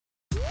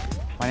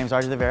My name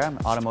is Vera. I'm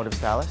an automotive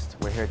stylist.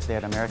 We're here today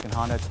at American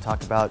Honda to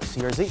talk about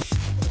CR-Z.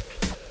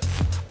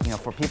 You know,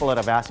 for people that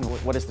have asked me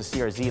what is the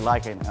CR-Z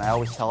like, and I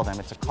always tell them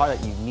it's a car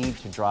that you need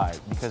to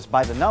drive, because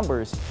by the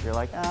numbers, you're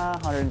like,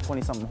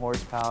 120 something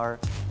horsepower,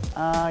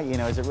 you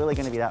know, is it really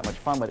going to be that much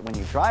fun? But when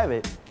you drive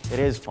it, it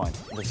is fun.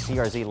 The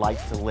CR-Z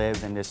likes to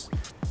live in this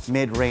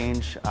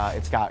mid-range.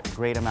 It's got a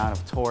great amount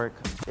of torque.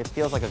 It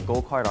feels like a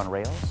go-kart on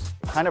rails.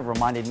 Kind of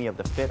reminded me of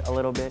the Fit a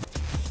little bit,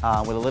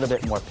 with a little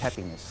bit more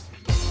peppiness.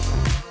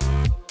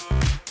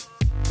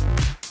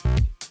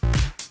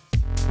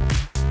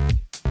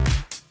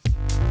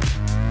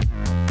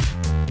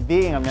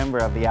 Being a member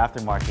of the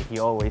aftermarket,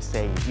 you always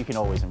say you can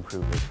always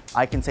improve it.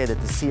 I can say that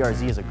the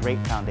CR-Z is a great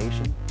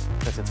foundation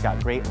because it's got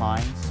great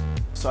lines.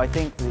 So I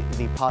think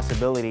the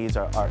possibilities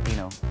are you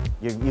know,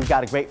 you've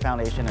got a great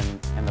foundation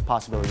and the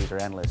possibilities are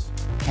endless.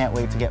 Can't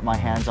wait to get my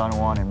hands on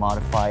one and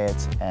modify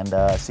it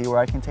and see where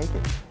I can take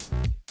it.